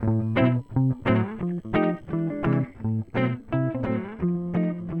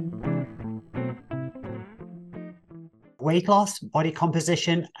weight loss, body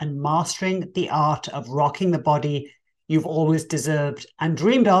composition, and mastering the art of rocking the body you've always deserved and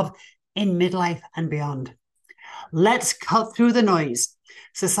dreamed of in midlife and beyond. Let's cut through the noise.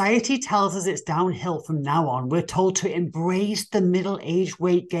 Society tells us it's downhill from now on. We're told to embrace the middle-aged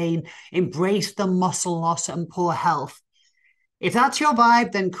weight gain, embrace the muscle loss and poor health. If that's your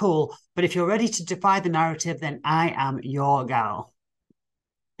vibe, then cool. But if you're ready to defy the narrative, then I am your gal.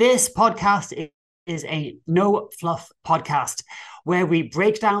 This podcast is a no fluff podcast where we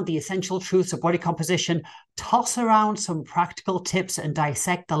break down the essential truths of body composition, toss around some practical tips, and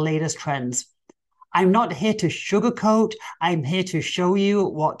dissect the latest trends. I'm not here to sugarcoat. I'm here to show you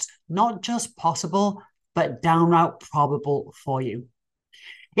what's not just possible, but downright probable for you.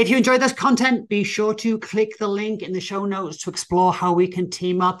 If you enjoy this content, be sure to click the link in the show notes to explore how we can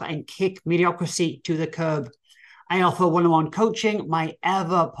team up and kick mediocrity to the curb. I offer one-on-one coaching, my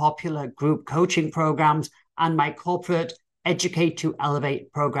ever-popular group coaching programs, and my corporate Educate to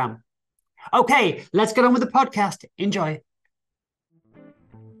Elevate program. Okay, let's get on with the podcast. Enjoy.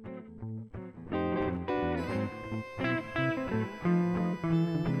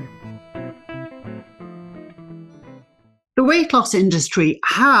 The weight loss industry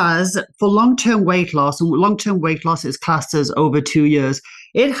has, for long-term weight loss, and long-term weight loss is classed as over 2 years,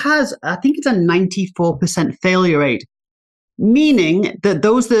 it has, I think it's a 94% failure rate, meaning that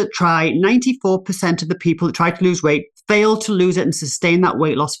those that try, 94% of the people that try to lose weight fail to lose it and sustain that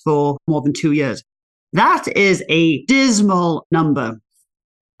weight loss for more than 2 years. That is a dismal number,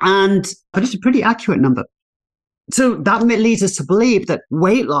 but it's a pretty accurate number. So that leads us to believe that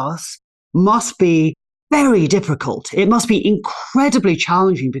weight loss must be very difficult. It must be incredibly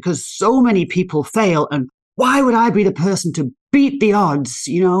challenging because so many people fail. And why would I be the person to beat the odds,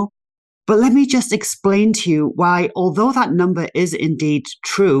 But let me just explain to you why, although that number is indeed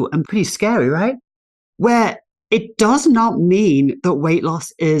true and pretty scary, right? Where it does not mean that weight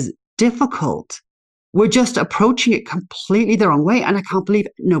loss is difficult. We're just approaching it completely the wrong way. And I can't believe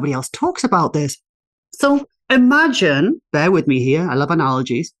nobody else talks about this. So imagine, bear with me here, I love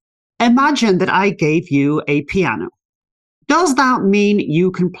analogies. Imagine that I gave you a piano. Does that mean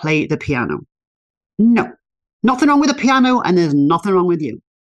you can play the piano? No. Nothing wrong with the piano, and there's nothing wrong with you.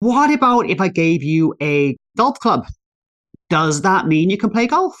 What about if I gave you a golf club? Does that mean you can play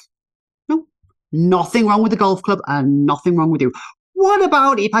golf? No. Nothing wrong with the golf club, and nothing wrong with you. What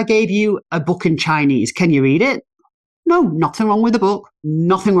about if I gave you a book in Chinese? Can you read it? No. Nothing wrong with the book.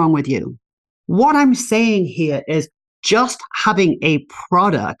 Nothing wrong with you. What I'm saying here is just having a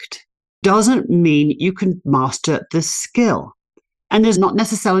product doesn't mean you can master the skill. And there's not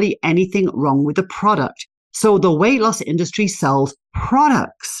necessarily anything wrong with the product. So the weight loss industry sells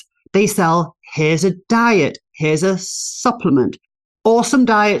products. They sell, here's a diet, here's a supplement. Awesome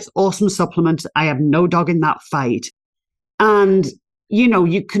diets, awesome supplements. I have no dog in that fight. And,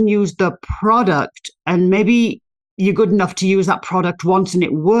 you can use the product and maybe you're good enough to use that product once and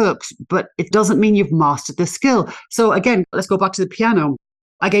it works, but it doesn't mean you've mastered the skill. So again, let's go back to the piano.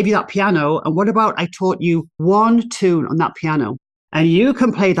 I gave you that piano, and what about I taught you one tune on that piano, and you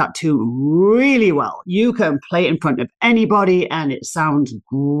can play that tune really well. You can play it in front of anybody, and it sounds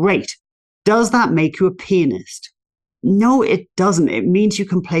great. Does that make you a pianist? No, it doesn't. It means you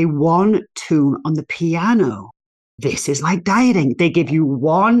can play one tune on the piano. This is like dieting. They give you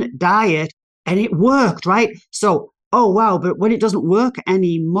one diet, and it worked, right? So, oh, wow, but when it doesn't work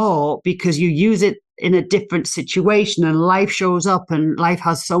anymore because you use it in a different situation and life shows up and life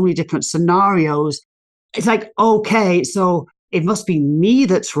has so many different scenarios, it's like, okay, so it must be me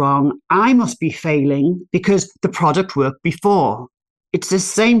that's wrong. I must be failing because the product worked before. It's the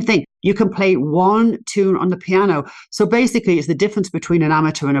same thing. You can play one tune on the piano. So basically, it's the difference between an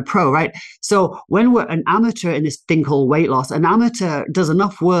amateur and a pro, right? So when we're an amateur in this thing called weight loss, an amateur does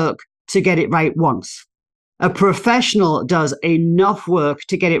enough work to get it right once. A professional does enough work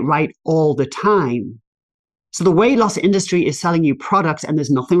to get it right all the time. So the weight loss industry is selling you products, and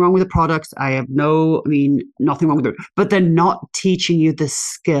there's nothing wrong with the products. Nothing wrong with it, but they're not teaching you the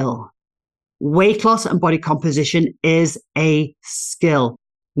skill. Weight loss and body composition is a skill.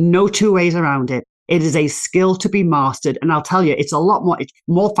 No two ways around it. It is a skill to be mastered. And I'll tell you, it's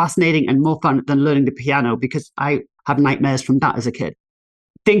more fascinating and more fun than learning the piano because I had nightmares from that as a kid.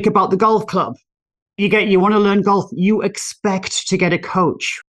 Think about the golf club. You want to learn golf, you expect to get a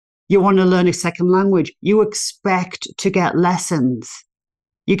coach. You want to learn a second language, you expect to get lessons.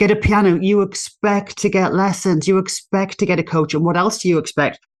 You get a piano, you expect to get lessons, you expect to get a coach. And what else do you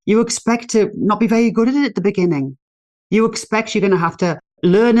expect? You expect to not be very good at it at the beginning. You expect you're going to have to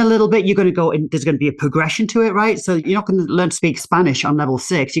learn a little bit. You're going to go in, there's going to be a progression to it, right? So you're not going to learn to speak Spanish on level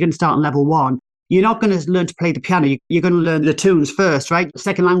 6. You're going to start on level 1. You're not going to learn to play the piano. You're going to learn the tunes first, right?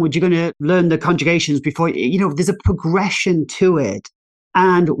 Second language, you're going to learn the conjugations before, there's a progression to it.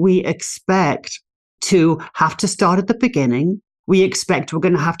 And we expect to have to start at the beginning. We expect we're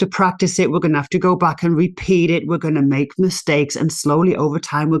going to have to practice it. We're going to have to go back and repeat it. We're going to make mistakes. And slowly over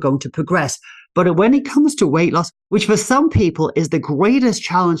time, we're going to progress. But when it comes to weight loss, which for some people is the greatest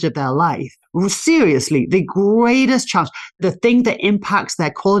challenge of their life, seriously, the greatest challenge, the thing that impacts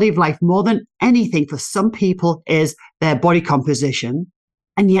their quality of life more than anything for some people is their body composition.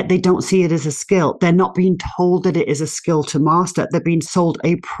 And yet they don't see it as a skill. They're not being told that it is a skill to master. They're being sold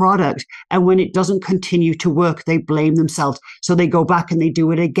a product. And when it doesn't continue to work, they blame themselves. So they go back and they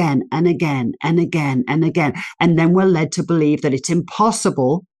do it again and again and again and again. And then we're led to believe that it's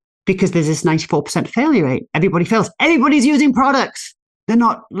impossible because there's this 94% failure rate. Everybody fails. Everybody's using products. They're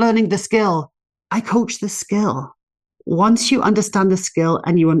not learning the skill. I coach the skill. Once you understand the skill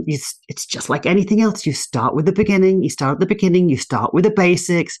and it's just like anything else. You start with the beginning. You start at the beginning. You start with the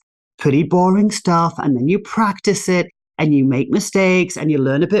basics, pretty boring stuff. And then you practice it and you make mistakes and you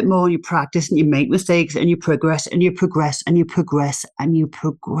learn a bit more. You practice and you make mistakes and you progress and you progress and you progress and you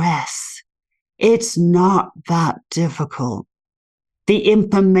progress. It's not that difficult. The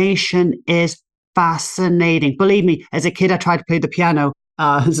information is fascinating. Believe me, as a kid, I tried to play the piano.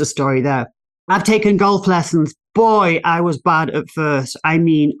 There's a story there. I've taken golf lessons. Boy, I was bad at first. I've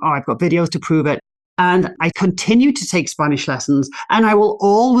got videos to prove it. And I continue to take Spanish lessons. And I will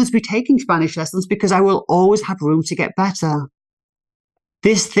always be taking Spanish lessons because I will always have room to get better.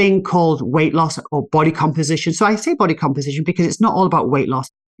 This thing called weight loss or body composition. So I say body composition because it's not all about weight loss.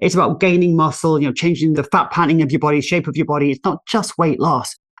 It's about gaining muscle, changing the fat patterning of your body, shape of your body. It's not just weight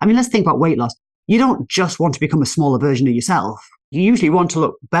loss. Let's think about weight loss. You don't just want to become a smaller version of yourself. You usually want to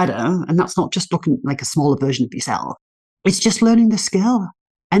look better, and that's not just looking like a smaller version of yourself. It's just learning the skill.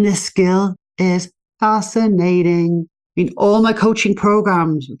 And the skill is fascinating. All my coaching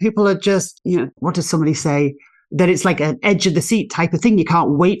programs, people are just, what does somebody say? That it's like an edge of the seat type of thing. You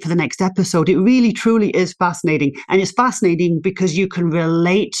can't wait for the next episode. It really, truly is fascinating. And it's fascinating because you can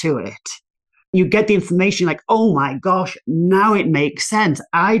relate to it. You get the information like, oh my gosh, now it makes sense.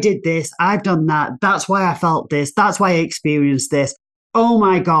 I did this. I've done that. That's why I felt this. That's why I experienced this. Oh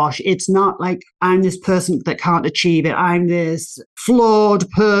my gosh, it's not like I'm this person that can't achieve it. I'm this flawed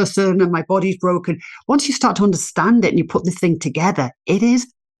person and my body's broken. Once you start to understand it and you put this thing together, it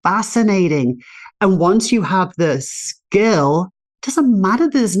is fascinating. And once you have the skill, it doesn't matter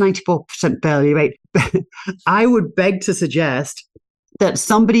that there's 94% failure rate. I would beg to suggest that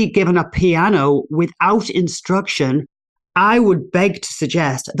somebody given a piano without instruction, I would beg to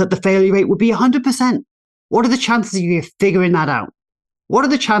suggest that the failure rate would be 100%. What are the chances of you figuring that out? What are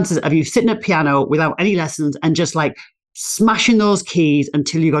the chances of you sitting at piano without any lessons and just like smashing those keys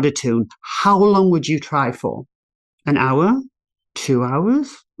until you got a tune? How long would you try for? An hour? 2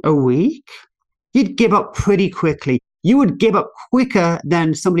 hours? A week? You'd give up pretty quickly. You would give up quicker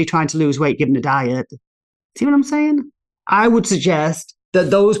than somebody trying to lose weight given a diet. See what I'm saying? I would suggest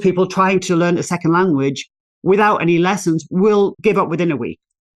that those people trying to learn a second language without any lessons will give up within a week.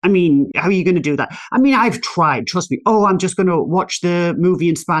 How are you going to do that? I've tried, trust me. Oh, I'm just going to watch the movie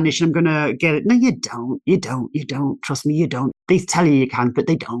in Spanish and I'm going to get it. No, you don't. You don't. Trust me, you don't. They tell you can, but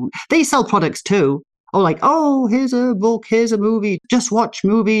they don't. They sell products too. Oh, here's a book, here's a movie. Just watch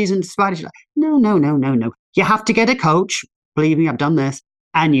movies in Spanish. No. You have to get a coach. Believe me, I've done this.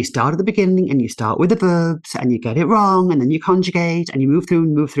 And you start at the beginning and you start with the verbs and you get it wrong and then you conjugate and you move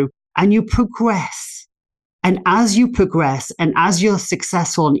through and you progress. And as you progress and as you're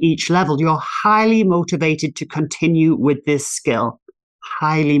successful on each level, you're highly motivated to continue with this skill.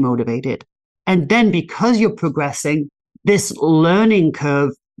 Highly motivated. And then because you're progressing, this learning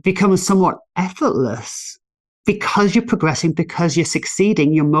curve becomes somewhat effortless. Because you're progressing, because you're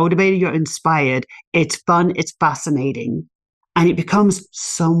succeeding, you're motivated, you're inspired, it's fun, it's fascinating. And it becomes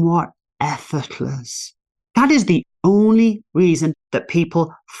somewhat effortless. That is the only reason that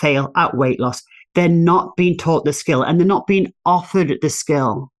people fail at weight loss. They're not being taught the skill and they're not being offered the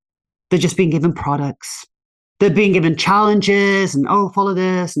skill. They're just being given products. They're being given challenges and, follow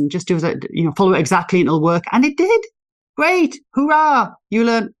this and just do that, follow it exactly and it'll work. And it did. Great. Hurrah. You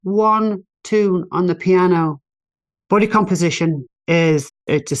learned one tune on the piano. Body composition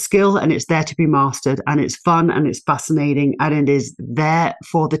it's a skill and it's there to be mastered and it's fun and it's fascinating and it is there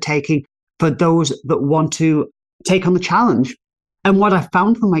for the taking for those that want to take on the challenge. And what I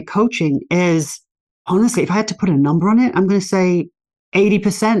found from my coaching is, honestly, if I had to put a number on it, I'm going to say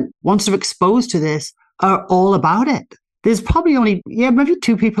 80%, once they're exposed to this, are all about it. There's probably only, maybe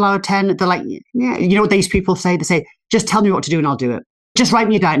 2 people out of 10. They're like, yeah, you know what these people say? They say, just tell me what to do and I'll do it. Just write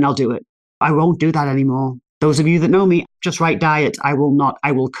me a diet and I'll do it. I won't do that anymore. Those of you that know me, just write diet. I will not.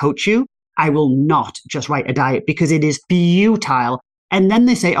 I will coach you. I will not just write a diet because it is futile. And then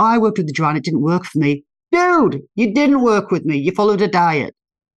they say, oh, I worked with the Joanne. It didn't work for me. Dude, you didn't work with me. You followed a diet.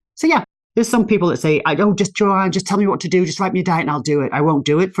 So yeah, there's some people that say, I don't just Joanne, just tell me what to do. Just write me a diet and I'll do it. I won't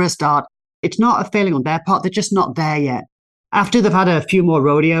do it for a start. It's not a failing on their part. They're just not there yet. After they've had a few more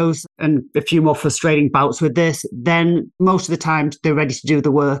rodeos and a few more frustrating bouts with this, then most of the time they're ready to do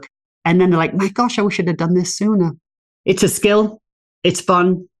the work. And then they're like, my gosh, I wish I'd have done this sooner. It's a skill. It's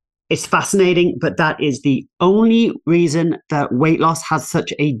fun. It's fascinating. But that is the only reason that weight loss has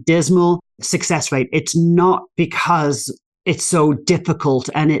such a dismal success rate. It's not because it's so difficult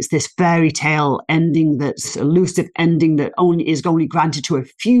and it's this fairy tale ending, that's elusive ending that only is only granted to a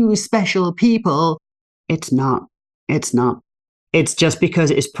few special people. It's not. It's not. It's just because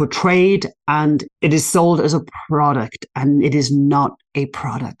it's portrayed and it is sold as a product, and it is not a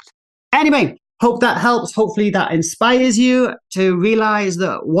product. Anyway, hope that helps. Hopefully that inspires you to realize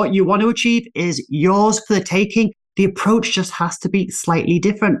that what you want to achieve is yours for the taking. The approach just has to be slightly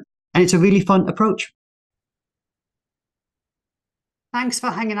different, and it's a really fun approach. Thanks for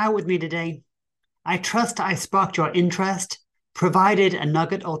hanging out with me today. I trust I sparked your interest, provided a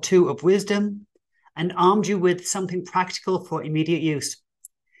nugget or two of wisdom, and armed you with something practical for immediate use.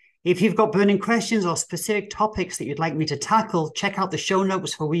 If you've got burning questions or specific topics that you'd like me to tackle, check out the show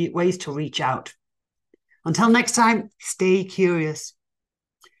notes for ways to reach out. Until next time, stay curious.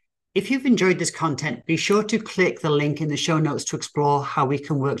 If you've enjoyed this content, be sure to click the link in the show notes to explore how we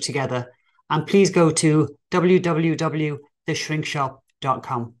can work together. And please go to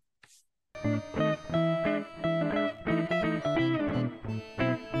www.theshrinkshop.com.